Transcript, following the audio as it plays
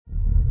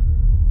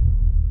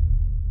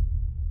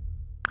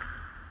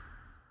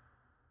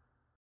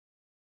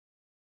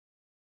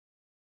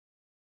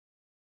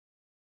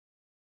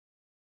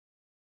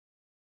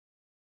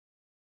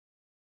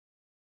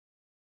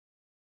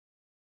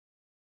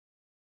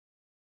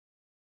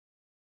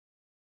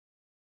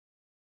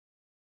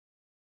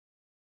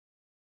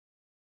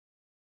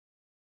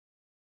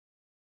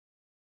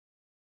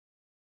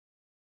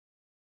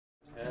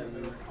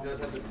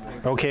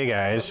Okay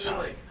guys,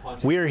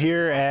 we are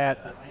here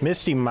at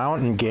Misty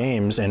Mountain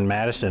Games in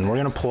Madison. We're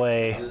gonna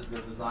play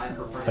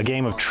a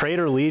game of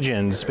Traitor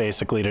Legions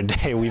basically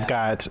today. We've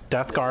got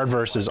Death Guard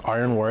versus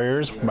Iron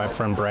Warriors. My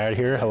friend Brad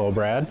here. Hello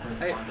Brad.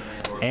 Hey.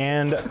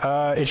 And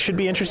it should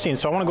be interesting.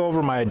 So I want to go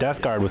over my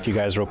Death Guard with you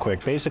guys real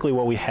quick. Basically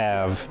what we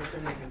have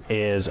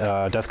is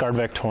Death Guard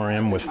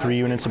Vectorium with 3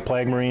 units of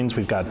Plague Marines.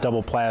 We've got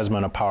double plasma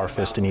and a power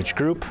fist in each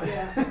group.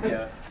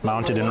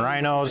 Mounted in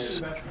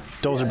rhinos,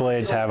 dozer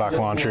blades, havoc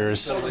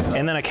launchers,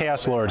 and then a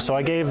Chaos Lord. So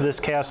I gave this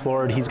Chaos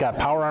Lord, he's got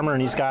power armor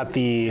and he's got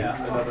the,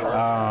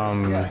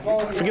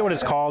 I forget what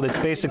it's called. It's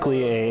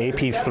basically a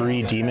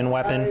AP3 demon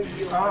weapon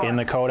in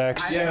the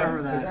codex.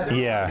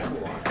 Yeah.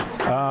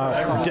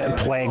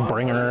 Plague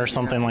Bringer or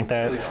something like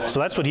that. So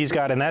that's what he's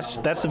got, and that's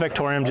the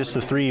Vectorium, just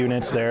the 3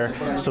 units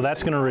there. So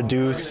that's going to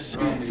reduce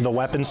the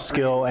weapon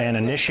skill and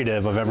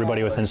initiative of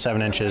everybody within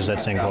 7 inches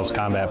that's in close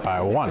combat by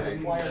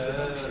 1.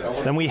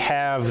 Then we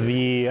have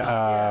the,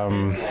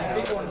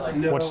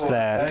 what's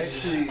that?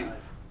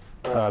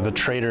 The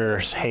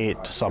Traitor's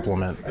Hate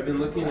supplement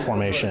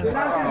formation.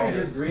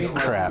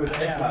 Crap.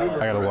 I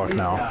gotta look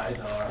now.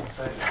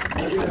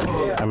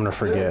 I'm gonna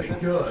forget.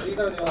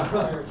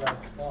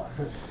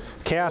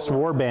 Chaos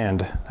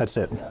Warband. That's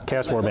it.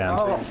 Chaos Warband.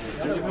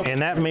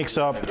 And that makes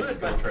up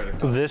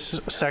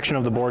this section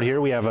of the board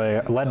here. We have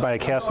led by a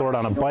Chaos Lord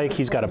on a bike.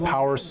 He's got a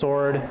power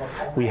sword.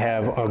 We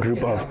have a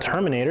group of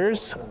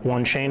Terminators,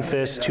 1 chain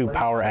fist, 2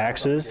 power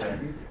axes.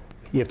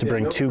 You have to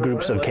bring 2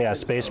 groups of Chaos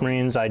Space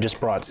Marines. I just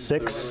brought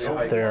 6.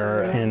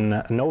 They're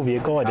in no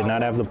vehicle. I did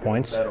not have the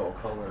points.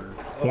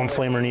 1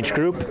 flamer in each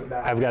group.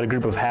 I've got a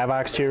group of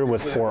Havocs here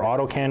with 4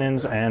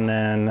 autocannons, and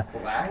then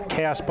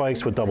Chaos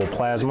Bikes with double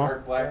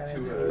plasma.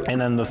 And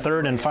then the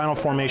third and final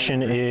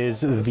formation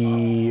is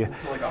the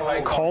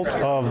Cult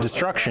of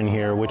Destruction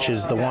here, which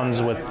is the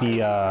ones with the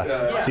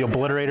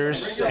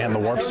Obliterators and the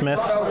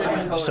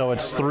Warpsmith. So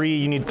it's 3,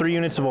 you need 3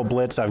 units of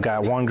Oblits. I've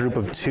got 1 group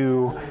of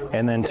 2,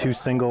 and then 2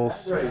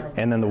 singles,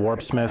 and then the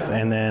Warpsmith.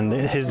 And then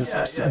his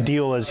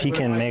deal is he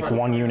can make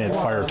 1 unit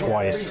fire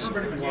twice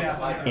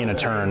in a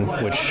turn,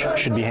 which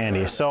should be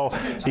handy. So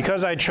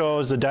because I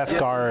chose the Death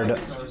Guard,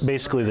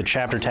 basically the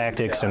chapter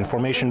tactics and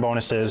formation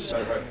bonuses,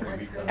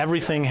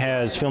 everything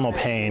has Feel No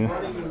Pain,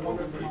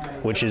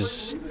 which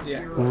is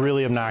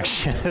really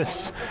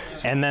obnoxious.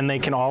 And then they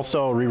can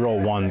also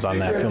reroll 1s on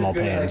that Feel No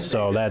Pain.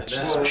 So that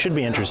should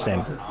be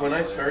interesting.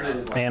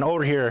 And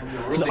over here,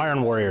 for the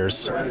Iron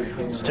Warriors,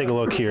 let's take a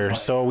look here.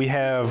 So we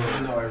have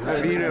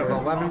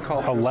 11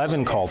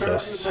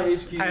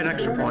 cultists. I had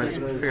extra points,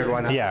 figured why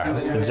not. Yeah,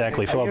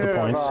 exactly. Fill up the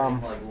points.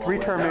 3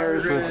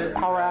 Terminators with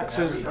power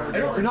axes.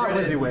 They're not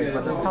WYSIWYG,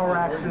 but they're power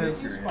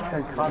axes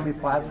and Combi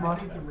Plasma.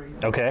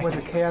 Okay. With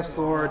a Chaos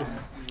Lord,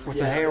 with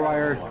the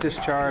Haywire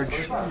Discharge.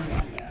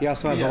 He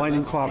also has the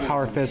Lightning Claw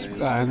Power Fist,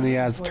 and he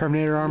has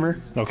Terminator armor.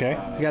 Okay.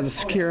 He got the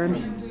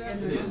Securin.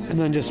 And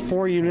then just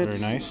 4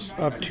 units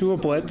of 2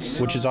 Oblits.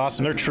 Which is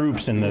awesome. They're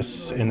troops in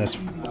this and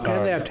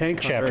they have tank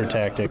chapter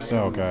tactics.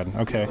 Oh god.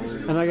 Okay.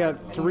 And I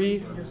got 3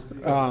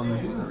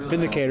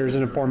 Vindicators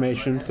in a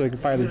formation, so they can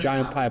fire the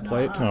giant pie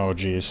plate. Oh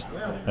geez.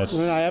 That's.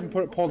 I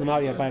haven't pulled them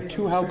out yet, but I have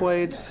 2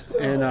 Hellblades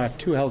and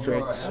 2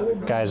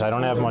 Helldrakes. Guys, I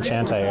don't have much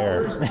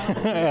anti-air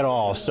at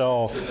all,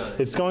 so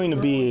it's going to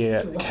be,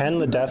 can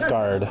the Death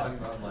Guard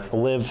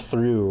live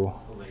through?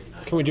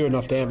 Can we do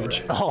enough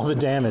damage? All the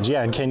damage,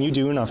 yeah, and can you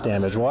do enough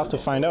damage? We'll have to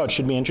find out. It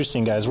should be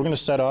interesting, guys. We're going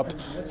to set up,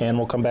 and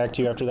we'll come back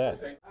to you after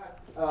that.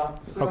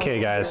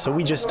 Okay, guys, so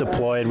we just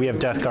deployed. We have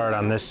Death Guard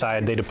on this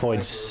side. They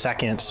deployed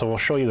second, so we'll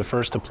show you the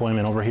first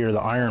deployment over here.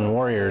 The Iron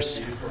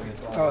Warriors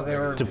they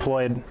were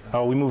deployed.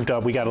 Oh, we moved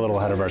up. We got a little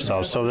ahead of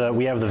ourselves. So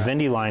we have the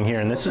Vindy line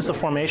here, and this is the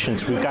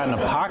formations. We've got an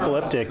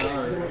apocalyptic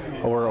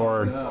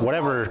or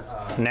whatever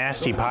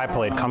nasty pie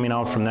plate coming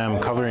out from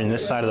them, covering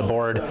this side of the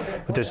board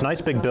with this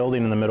nice big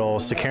building in the middle.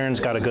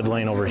 Securin's got a good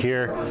lane over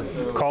here.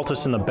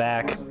 Cultists in the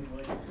back.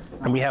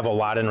 And we have a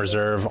lot in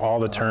reserve, all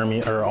the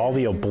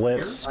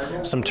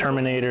Oblits, some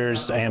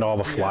Terminators, and all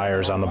the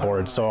Flyers on the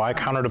board. So I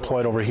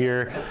counter-deployed over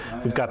here.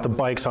 We've got the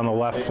bikes on the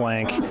left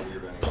flank,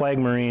 Plague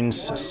Marines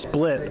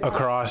split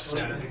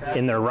across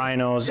in their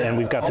rhinos, and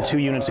we've got the 2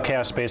 units of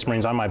Chaos Space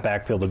Marines on my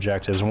backfield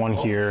objectives, 1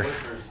 here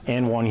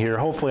and 1 here.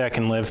 Hopefully I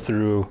can live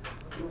through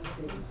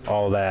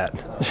all of that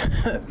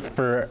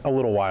for a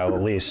little while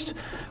at least.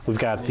 We've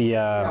got the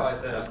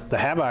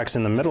Havocs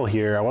in the middle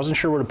here. I wasn't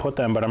sure where to put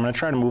them, but I'm going to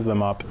try to move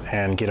them up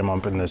and get them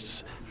up in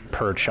this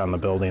perch on the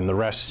building. The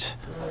rest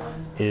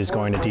is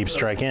going to deep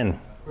strike in.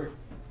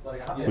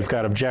 We've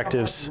got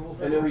objectives.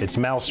 It's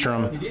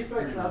Maelstrom.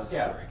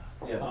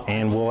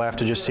 And we'll have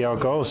to just see how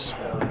it goes.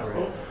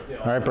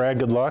 All right, Brad,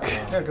 good luck.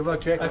 Yeah, good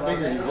luck, Jake. I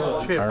figured you would.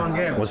 It should be a fun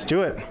game. Let's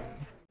do it.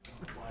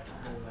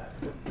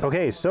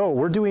 Okay, so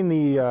we're doing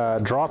the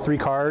draw 3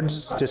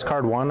 cards,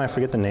 discard 1. I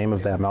forget the name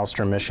of that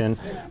Maelstrom mission.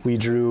 We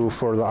drew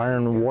for the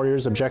Iron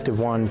Warriors Objective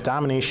 1,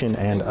 Domination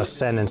and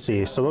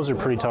Ascendancy. So those are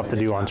pretty tough to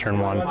do on turn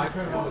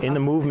 1. In the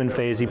movement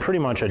phase, he pretty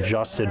much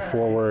adjusted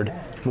forward,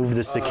 moved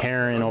the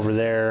Sicaran over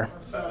there,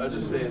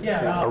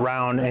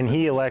 around, and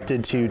he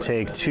elected to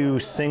take 2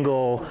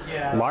 single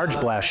large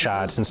blast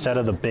shots instead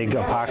of the big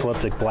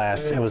apocalyptic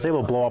blast, and was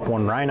able to blow up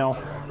 1 Rhino,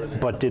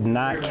 but did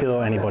not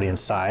kill anybody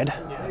inside.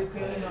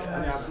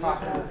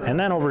 And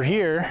then over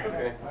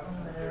here,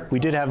 we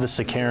did have the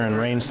Sicaran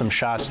rain some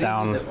shots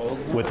down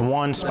with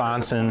 1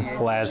 sponson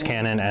las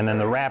cannon, and then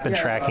the rapid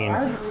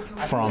tracking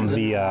from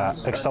the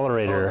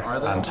accelerator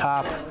on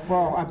top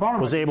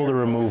was able to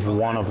remove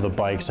 1 of the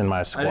bikes in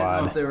my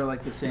squad.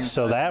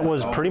 So that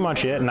was pretty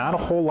much it. Not a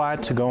whole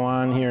lot to go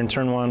on here in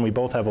turn 1. We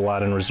both have a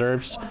lot in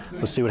reserves.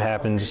 Let's see what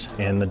happens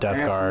in the Death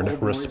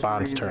Guard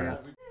response turn.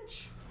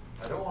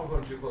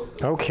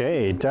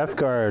 Okay, Death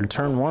Guard,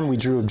 turn 1, we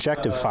drew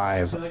Objective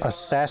 5,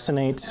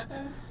 Assassinate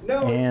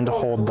and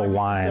Hold the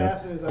Line.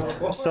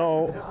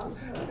 So,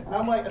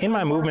 in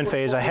my movement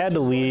phase, I had to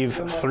leave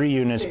 3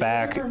 units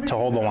back to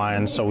hold the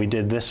line, so we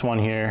did this one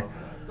here,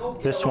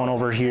 this one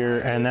over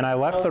here, and then I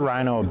left the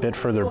Rhino a bit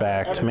further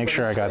back to make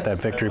sure I got that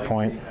victory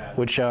point,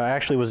 which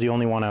actually was the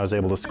only one I was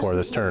able to score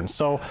this turn.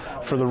 So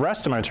for the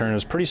rest of my turn, it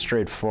was pretty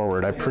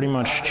straightforward. I pretty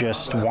much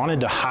just wanted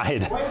to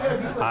hide,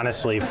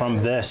 honestly,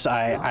 from this.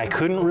 I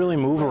couldn't really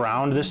move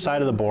around this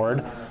side of the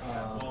board,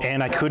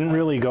 and I couldn't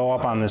really go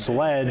up on this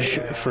ledge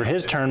for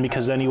his turn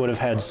because then he would have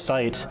had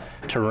sight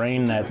to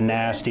rain that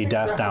nasty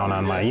death down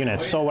on my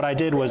units. So what I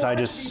did was I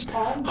just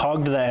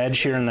hugged the edge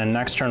here, and then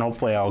next turn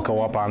hopefully I'll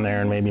go up on there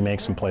and maybe make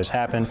some plays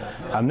happen.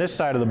 On this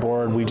side of the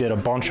board, we did a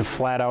bunch of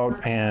flat out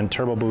and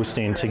turbo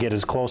boosting to get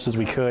as close as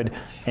we could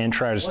and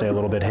try to stay a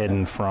little bit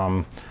hidden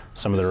from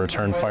some of the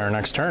return fire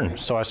next turn.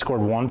 So I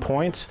scored 1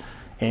 point.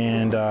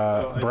 And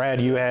Brad,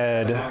 you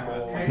had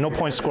no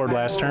points scored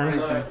last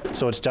turn,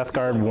 so it's Death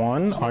Guard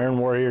 1, Iron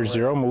Warrior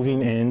 0,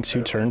 moving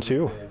into turn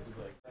 2.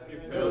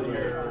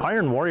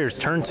 Iron Warriors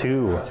turn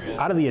 2.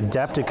 Out of the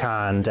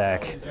Adepticon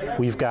deck,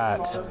 we've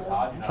got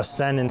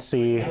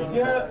Ascendancy,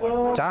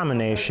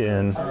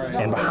 Domination,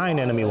 and Behind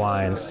Enemy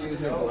Lines.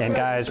 And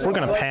guys, we're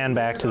going to pan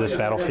back to this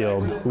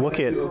battlefield.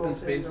 Look at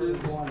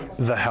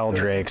the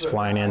Helldrakes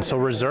flying in. So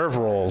reserve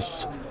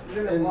rolls.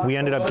 We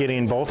ended up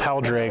getting both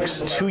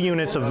Helldrakes, 2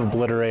 units of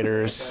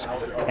Obliterators,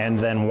 and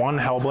then 1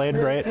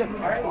 Hellblade, right?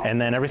 And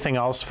then everything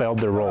else failed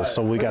their rolls.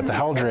 So we got the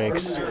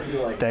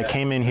Helldrakes that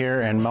came in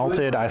here and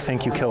melted. I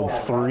think you killed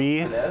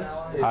 3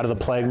 out of the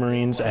Plague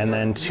Marines and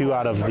then 2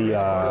 out of the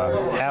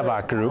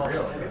Havoc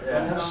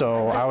group.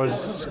 So I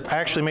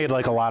actually made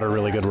like a lot of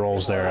really good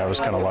rolls there. I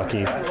was kind of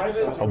lucky.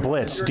 A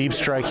Blitz, deep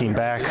striking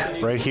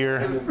back right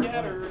here.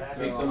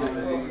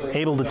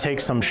 Able to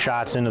take some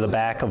shots into the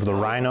back of the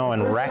Rhino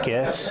and wreck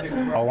it,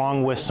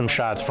 along with some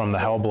shots from the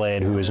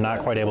Hellblade, who was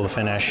not quite able to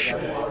finish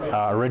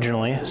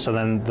originally. So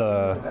then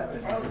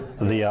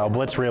the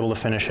Blitz were able to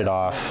finish it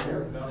off.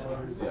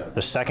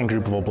 The second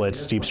group of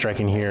Blitz, deep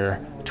striking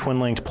here,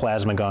 twin-linked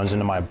plasma guns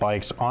into my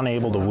bikes,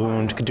 unable to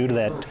wound due to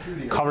that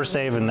cover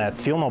save, and that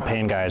feel no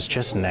pain guy is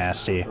just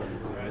nasty.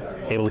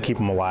 Able to keep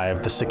them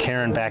alive. The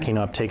Sicaran backing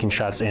up, taking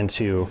shots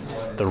into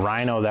the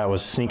Rhino that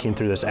was sneaking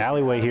through this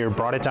alleyway here,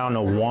 brought it down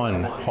to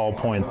 1 hull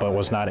point, but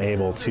was not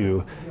able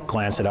to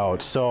glance it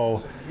out.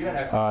 So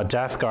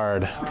Death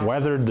Guard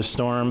weathered the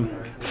storm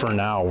for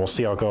now. We'll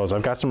see how it goes.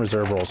 I've got some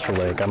reserve rolls for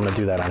Lake. I'm going to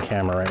do that on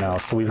camera right now.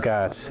 So we've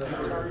got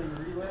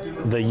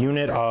the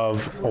unit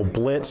of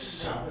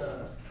Oblitz.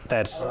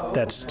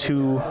 That's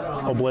 2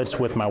 Oblitz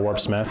with my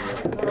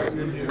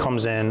Warpsmith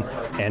comes in,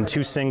 and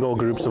 2 single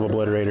groups of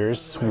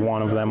Obliterators.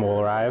 1 of them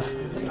will arrive,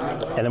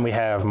 and then we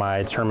have my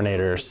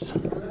Terminators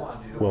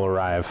will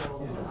arrive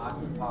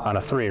on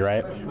a 3,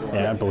 right?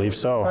 Yeah, I believe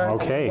so.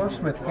 Okay.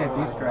 Warpsmith can't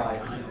deep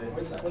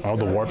strike. Oh,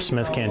 the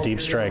Warpsmith can't deep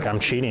strike. I'm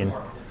cheating.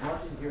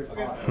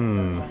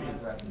 I'm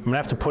gonna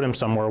have to put him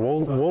somewhere.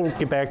 We'll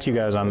get back to you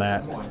guys on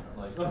that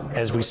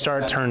as we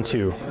start turn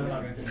 2.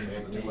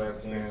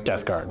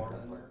 Death Guard.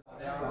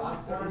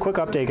 Quick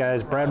update,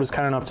 guys. Brad was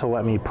kind enough to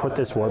let me put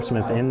this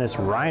Warpsmith in this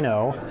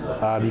Rhino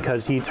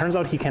because he turns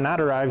out he cannot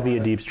arrive via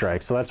deep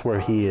strike, so that's where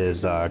he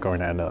is going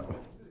to end up.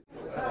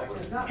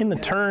 In the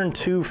turn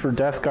 2 for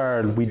Death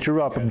Guard, we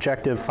drew up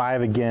Objective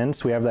 5 again,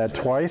 so we have that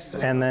twice,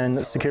 and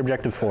then secure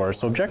Objective 4.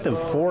 So Objective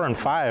 4 and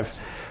 5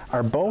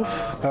 are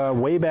both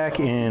way back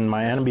in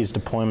my enemy's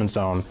deployment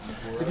zone.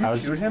 Did you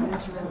shoot him?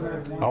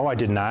 Oh, I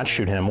did not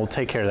shoot him. We'll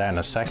take care of that in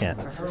a second.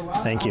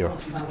 Thank you.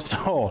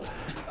 So,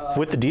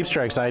 with the deep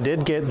strikes, I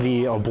did get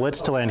the Blitz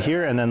to land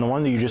here, and then the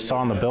one that you just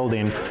saw in the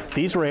building.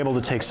 These were able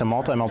to take some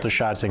multi-melter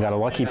shots and got a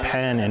lucky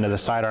pen into the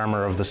side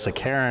armor of the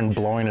Sicaran,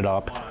 blowing it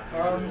up.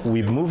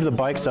 We moved the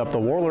bikes up. The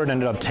Warlord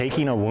ended up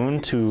taking a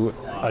wound to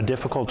a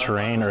difficult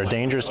terrain or a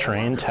dangerous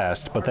terrain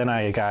test, but then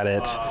I got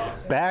it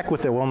back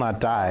with It Will Not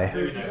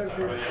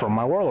Die from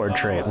my Warlord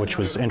trait, which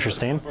was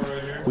interesting.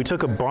 We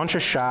took a bunch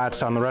of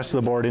shots on the rest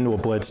of the board into a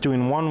Blitz,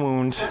 doing 1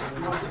 wound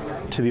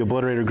to the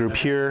Obliterator group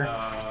here,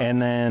 And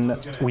then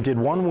we did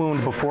 1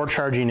 wound before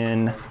charging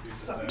in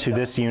to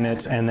this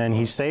unit, and then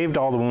he saved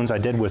all the wounds I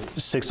did with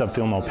 6 up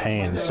Feel No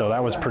Pain, so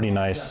that was pretty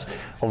nice.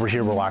 Over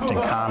here we're locked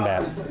in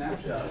combat.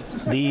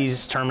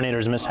 These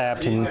Terminators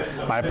mishapped, and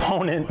my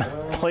opponent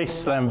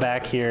placed them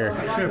back here.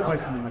 I should have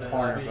placed them in the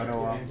corner, but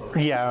oh well.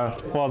 Yeah,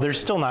 well, they're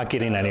still not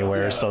getting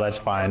anywhere, so that's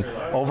fine.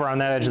 Over on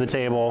that edge of the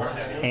table,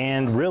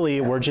 and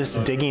really we're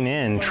just digging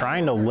in,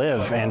 trying to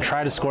live and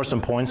try to score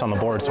some points on the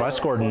board. So I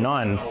scored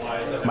none.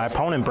 My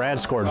opponent Brad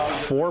scored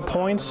 4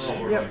 points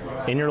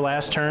in your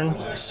last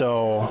turn,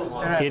 so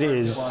it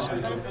is,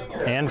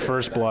 and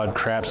first blood,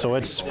 crap. So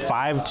it's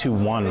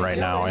 5-1 right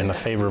now in the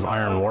favor of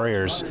Iron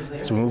Warriors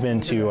as we move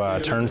into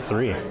turn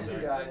 3.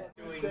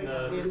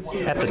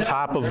 At the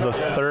top of the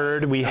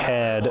third, we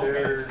had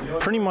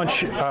pretty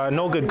much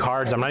no good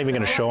cards. I'm not even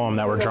going to show them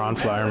that were drawn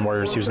for the Iron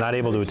Warriors. He was not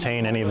able to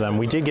attain any of them.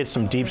 We did get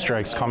some deep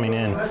strikes coming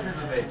in.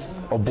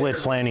 A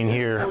blitz landing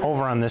here.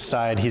 Over on this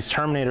side, he's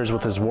Terminators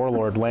with his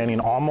Warlord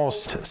landing,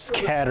 almost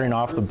scattering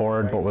off the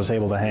board, but was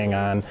able to hang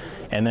on.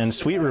 And then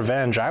Sweet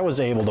Revenge, I was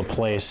able to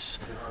place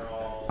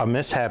a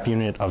mishap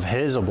unit of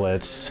his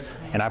Blitz,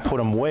 and I put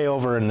them way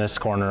over in this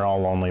corner all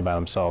lonely by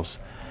themselves.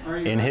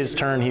 In his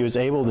turn, he was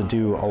able to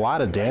do a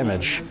lot of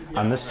damage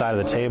on this side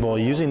of the table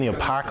using the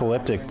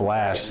Apocalyptic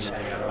Blast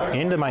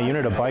into my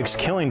unit of bikes,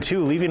 killing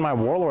 2, leaving my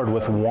Warlord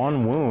with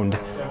 1 wound.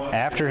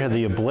 After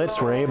the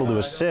Blitz were able to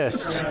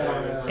assist,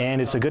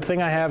 and it's a good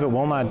thing I have It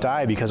Will Not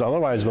Die, because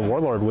otherwise the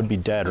Warlord would be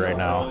dead right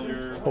now.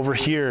 Over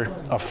here,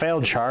 a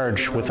failed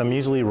charge with a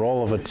measly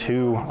roll of a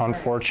 2,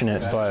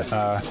 unfortunate, but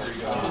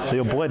the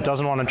Oblit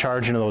doesn't want to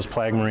charge into those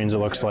Plague Marines, it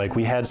looks like.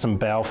 We had some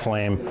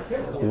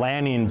Baleflame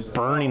landing,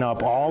 burning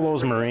up all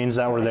those Marines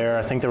that were there.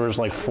 I think there was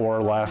like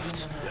 4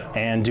 left,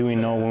 and doing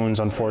no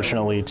wounds,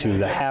 unfortunately, to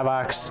the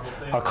Havocs.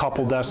 A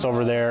couple deaths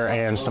over there,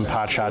 and some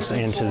pot shots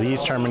into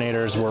these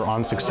Terminators were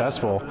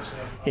unsuccessful.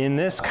 In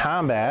this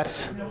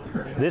combat,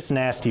 this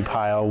nasty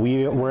pile,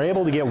 we were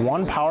able to get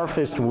 1 Power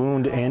Fist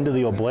wound into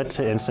the Oblit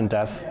to instant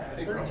death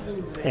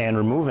and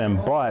remove him,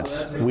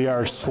 but we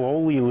are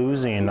slowly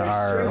losing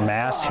our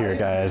mass here,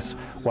 guys.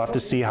 We'll have to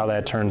see how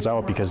that turns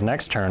out, because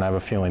next turn I have a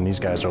feeling these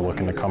guys are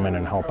looking to come in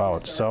and help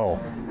out. So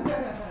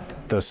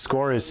the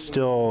score is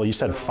still, you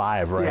said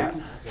 5, right? Yeah.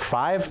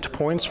 5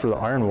 points for the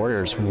Iron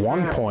Warriors,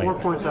 1 point. 4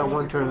 points on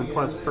 1 turn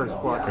plus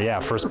first blood. Yeah,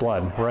 first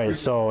blood, right.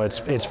 So it's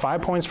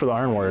 5 points for the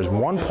Iron Warriors,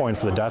 1 point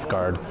for the Death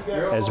Guard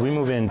as we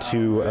move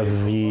into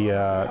the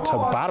to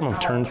bottom of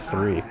turn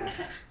 3.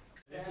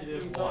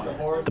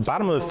 The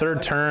bottom of the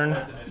third turn,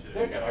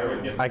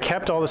 I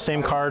kept all the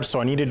same cards,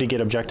 so I needed to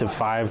get objective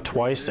 5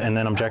 twice and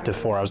then objective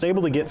 4. I was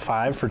able to get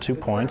 5 for 2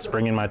 points,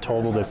 bringing my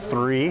total to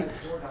 3.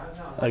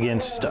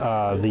 Against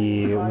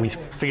we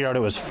figured out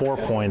it was 4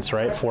 points,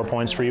 right? 4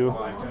 points for you?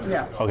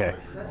 Yeah. Okay.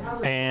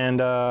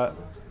 And I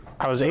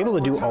was able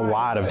to do a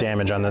lot of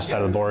damage on this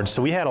side of the board,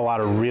 so we had a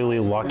lot of really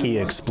lucky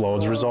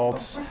explodes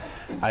results.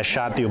 I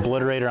shot the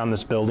Obliterator on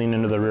this building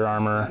into the rear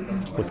armor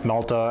with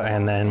Melta,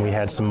 and then we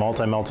had some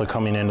multi-Melta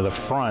coming into the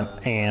front,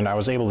 and I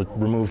was able to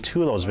remove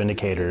 2 of those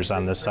Vindicators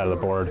on this side of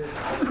the board.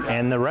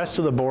 And the rest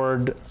of the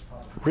board,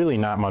 really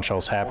not much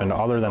else happened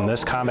other than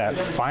this combat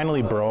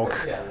finally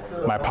broke.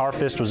 My Power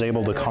Fist was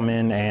able to come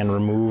in and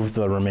remove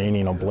the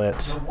remaining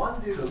Oblit,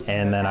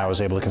 and then I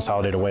was able to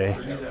consolidate away,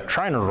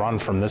 trying to run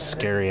from this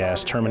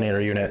scary-ass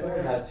Terminator unit,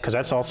 because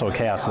that's also a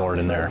Chaos Lord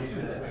in there.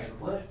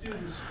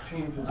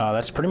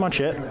 That's pretty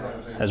much it.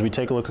 As we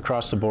take a look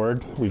across the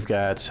board, we've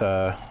got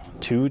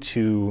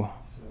 2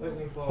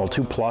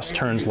 plus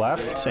turns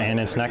left, and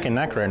it's neck and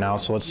neck right now,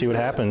 so let's see what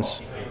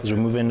happens as we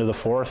move into the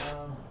 4th.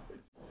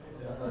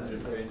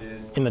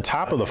 In the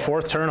top of the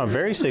 4th turn, a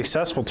very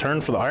successful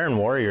turn for the Iron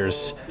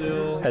Warriors.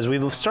 As we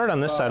start on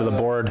this side of the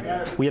board,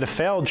 we had a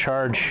failed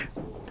charge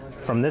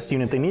from this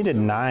unit. They needed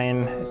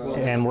 9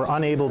 and were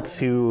unable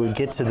to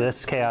get to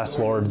this Chaos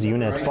Lord's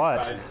unit,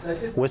 but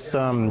with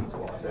some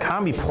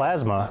Combi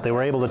Plasma, they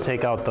were able to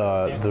take out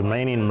the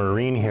remaining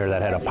Marine here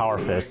that had a Power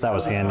Fist. That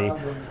was handy.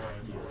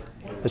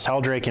 This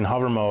Helldrake in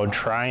hover mode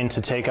trying to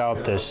take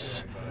out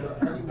this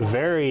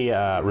very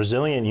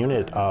resilient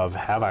unit of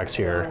Havocs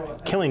here,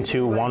 killing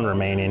 2, 1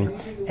 remaining,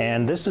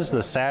 and this is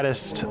the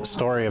saddest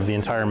story of the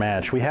entire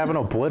match. We have an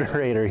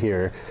Obliterator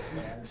here,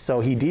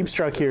 so he deep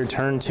struck here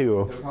turn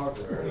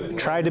 2,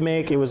 tried to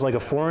make, it was like a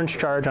 4-inch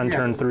charge on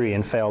turn 3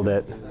 and failed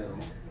it,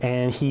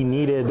 and he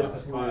needed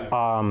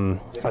a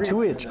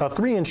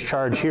 3-inch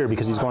charge here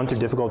because he's going through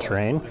difficult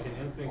terrain,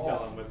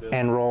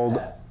 and rolled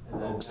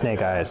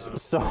Snake Eyes.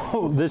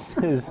 So this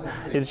is,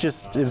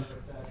 it's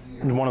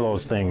one of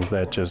those things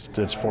that just,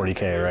 it's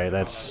 40K, right?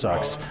 That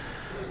sucks.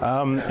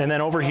 And then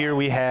over here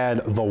we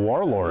had the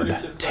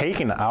Warlord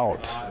taken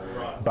out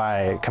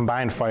by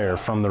combined fire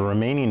from the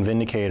remaining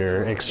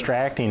Vindicator,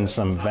 extracting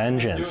some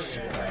vengeance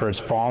for its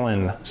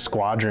fallen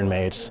squadron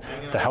mates.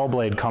 The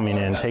Hellblade coming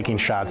in, taking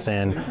shots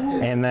in,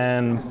 and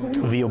then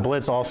the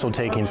Oblitz also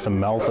taking some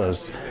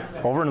Meltas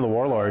over into the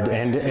Warlord,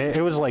 and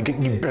it was like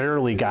you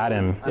barely got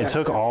him. It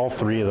took all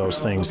 3 of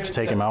those things to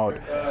take him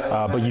out,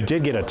 but you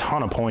did get a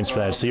ton of points for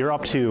that. So you're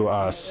up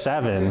to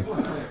 7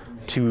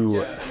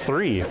 to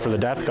 3 for the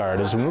Death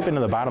Guard. As we move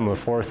into the bottom of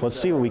the 4th, let's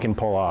see what we can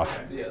pull off.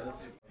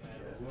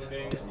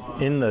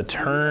 In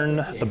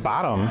the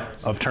bottom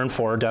of turn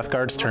 4, Death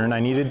Guard's turn,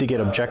 I needed to get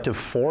objective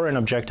 4 and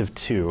objective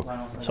 2.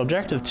 So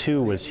objective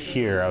 2 was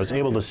here. I was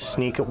able to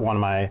sneak one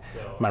of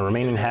my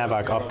remaining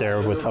Havoc up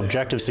there with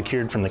objective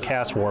secured from the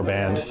cast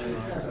warband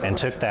and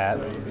took that.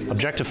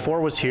 Objective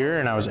 4 was here,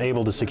 and I was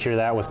able to secure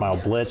that with my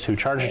Blitz, who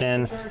charged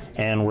in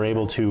and were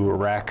able to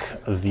wreck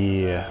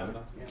the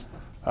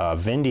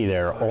Vindy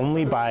there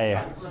only by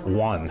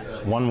one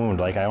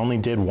wound. Like, I only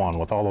did 1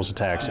 with all those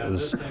attacks. It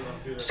was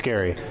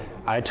scary.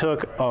 I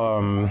took,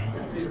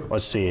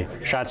 let's see,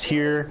 shots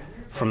here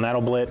from that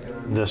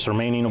oblit, this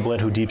remaining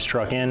oblit who deep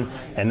struck in,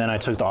 and then I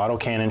took the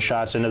autocannon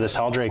shots into this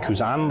Helldrake who's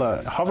on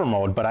the hover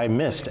mode, but I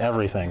missed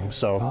everything,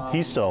 so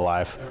he's still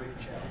alive.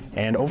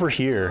 And over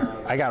here,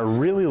 I got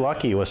really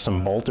lucky with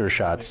some bolter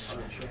shots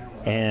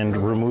and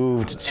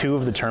removed 2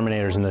 of the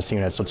Terminators in this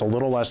unit, so it's a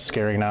little less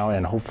scary now,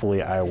 and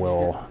hopefully I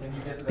will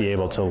be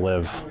able to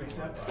live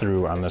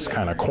through on this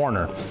kind of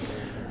corner.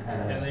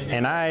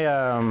 And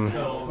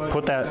I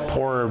put that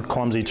poor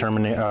clumsy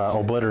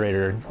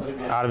Obliterator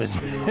out of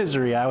his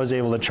misery. I was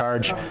able to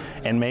charge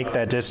and make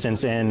that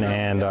distance in,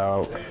 and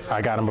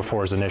I got him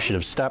before his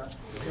initiative step.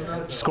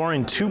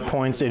 Scoring 2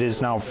 points, it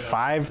is now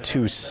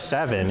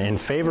 5-7 in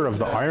favor of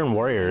the Iron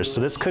Warriors.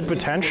 So this could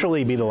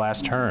potentially be the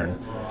last turn,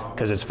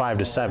 because it's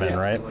 5-7,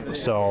 right?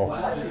 So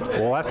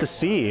we'll have to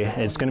see.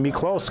 It's going to be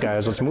close,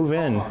 guys. Let's move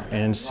in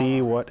and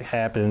see what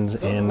happens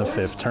in the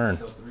 5th turn.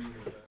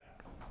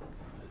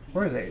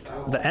 Where is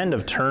 8? The end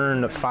of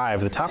turn 5,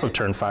 the top of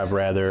turn 5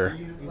 rather.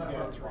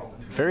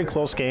 Very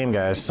close game,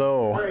 guys.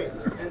 So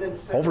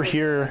over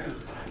here,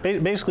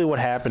 basically what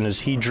happened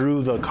is he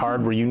drew the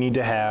card where you need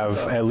to have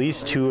at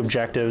least 2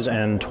 objectives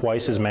and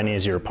twice as many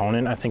as your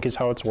opponent, I think is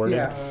how it's worded.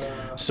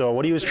 Yeah. So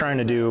what he was trying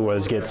to do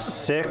was get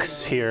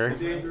 6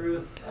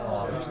 here,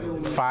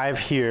 5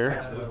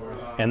 here,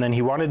 and then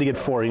he wanted to get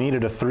 4. He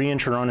needed a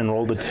 3-inch run and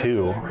rolled a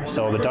 2.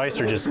 So the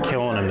dice are just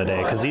killing him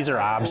today, because these are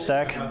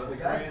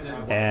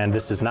OBSEC, and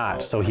this is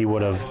not. So he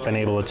would have been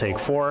able to take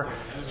 4.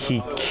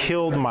 He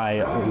killed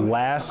my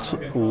last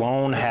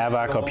lone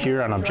Havoc up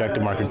here on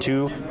objective marker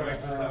 2.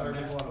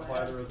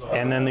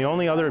 And then the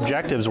only other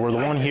objectives were the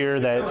one here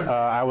that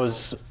I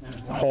was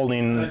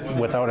holding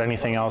without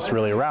anything else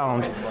really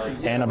around,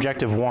 and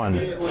objective 1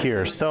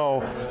 here.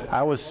 So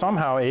I was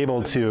somehow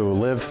able to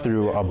live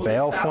through a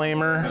Bale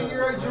Flamer,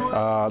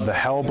 the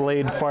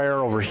Hellblade fire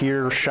over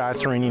here,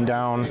 shots raining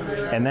down,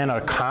 and then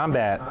a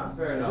combat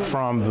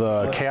from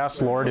the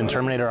Chaos Lord in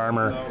Terminator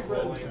armor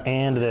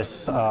and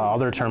this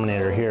other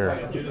Terminator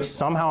here.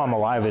 Somehow I'm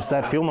alive. It's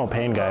that Feel No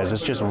Pain, guys.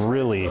 It's just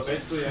really,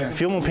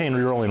 Feel No Pain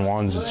rerolling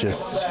 1s is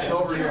just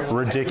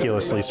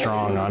ridiculously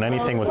strong on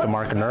anything with the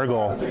Mark of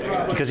Nurgle,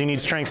 because you need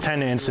strength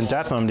 10 to instant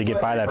death them to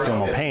get by that Feel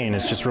No Pain.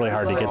 It's just really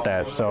hard to get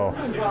that. So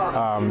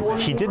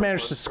he did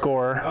manage to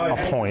score a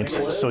point.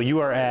 So you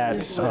are at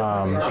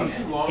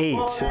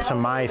 8 to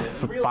my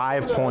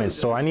 5 points.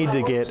 So I need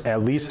to get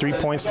at least 3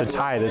 points to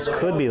tie. This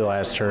could be the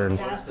last turn.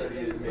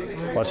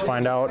 Let's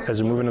find out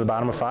as we move into the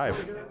bottom of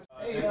 5.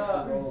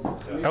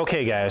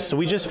 Okay, guys, so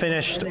we just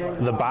finished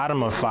the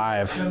bottom of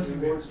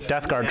 5.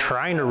 Death Guard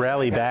trying to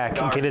rally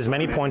back and get as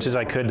many points as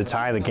I could to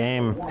tie the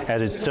game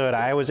as it stood.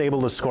 I was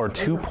able to score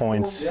 2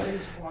 points,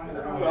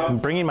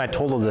 bringing my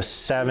total to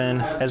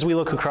 7. As we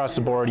look across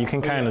the board, you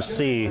can kind of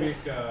see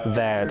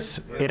that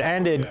it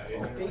ended.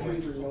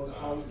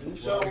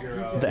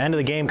 The end of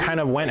the game kind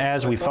of went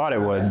as we thought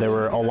it would. There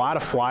were a lot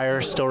of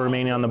flyers still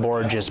remaining on the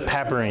board, just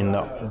peppering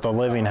the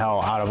living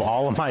hell out of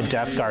all of my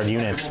Death Guard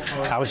units.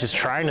 I was just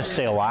trying to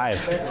stay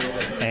alive,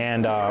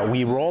 and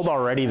we rolled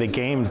already. The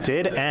game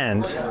did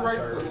end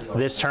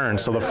this turn,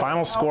 so the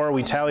final score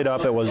we tallied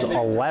up, it was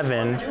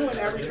 11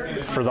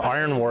 for the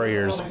Iron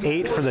Warriors,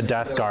 8 for the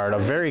Death Guard. A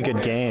very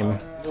good game.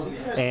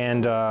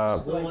 And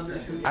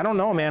I don't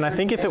know, man. I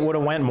think if it would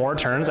have went more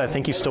turns, I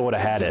think you still would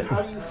have had it.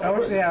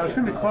 Yeah, it was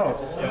going to be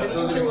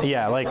close.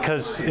 Yeah, like,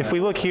 because if we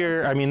look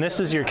here, I mean, this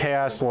is your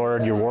Chaos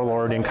Lord, your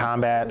Warlord in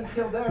combat.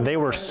 They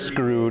were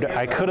screwed.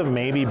 I could have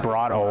maybe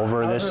brought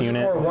over this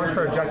unit. One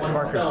for objective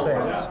marker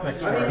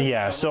 6.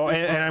 Yeah, so,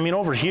 and I mean,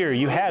 over here,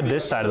 you had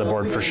this side of the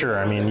board for sure.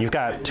 I mean, you've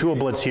got 2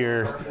 Oblits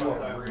here,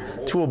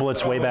 2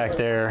 Oblits way back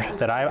there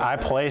that I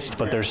placed,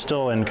 but they're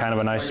still in kind of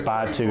a nice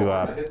spot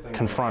to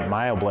confront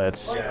my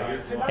Oblits.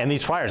 And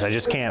these flyers, I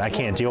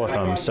can't deal with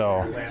them,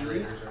 so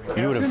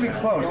you would have... It's going to be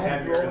close.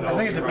 I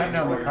think it depends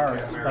on the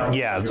cards.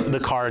 Yeah, the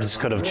cards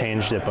could have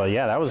changed it, but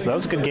yeah, that was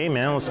a good game,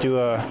 man. Let's do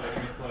a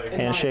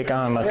handshake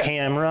on the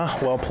camera.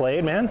 Well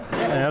played, man.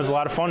 And that was a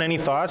lot of fun. Any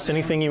thoughts?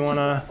 Anything you want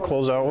to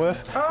close out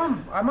with?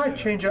 I might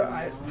change it.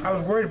 I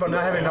was worried about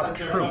not having enough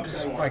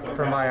troops, like,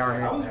 for my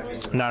army.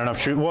 Not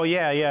enough troops? Well,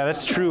 yeah,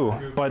 that's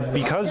true. But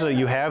because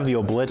you have the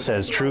Oblits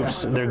as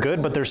troops, they're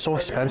good, but they're so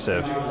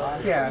expensive.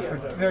 Yeah,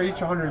 they're each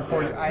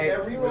 140.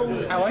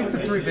 I like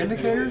the 3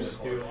 Vindicators.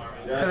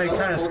 And they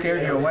kind of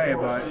scared you away,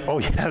 but... Oh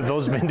yeah,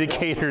 those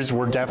Vindicators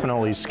were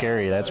definitely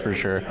scary, that's for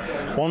sure.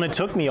 Well, and it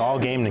took me all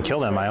game to kill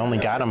them. I only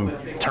got them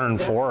turn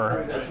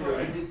 4.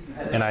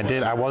 And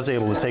I was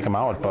able to take him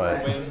out,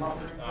 but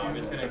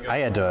I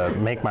had to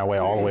make my way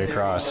all the way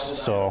across.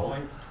 So,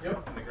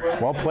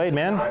 well played,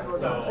 man.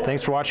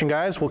 Thanks for watching,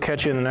 guys. We'll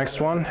catch you in the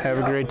next one. Have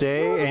a great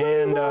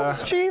day. And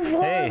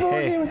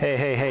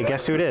hey,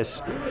 guess who it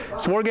is?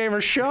 It's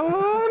Wargamer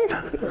Sean,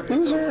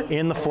 loser,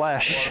 in the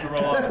flesh.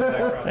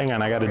 Hang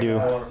on, I gotta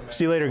do.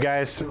 See you later,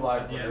 guys.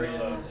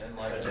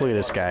 Look at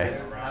this guy.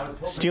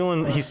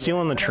 He's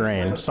stealing the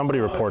terrain. Somebody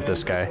report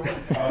this guy.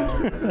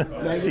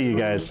 See you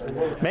guys.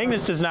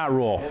 Magnus does not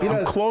rule.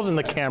 I'm closing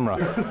the camera.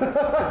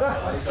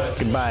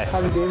 Goodbye.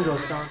 How the game goes,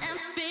 Sean?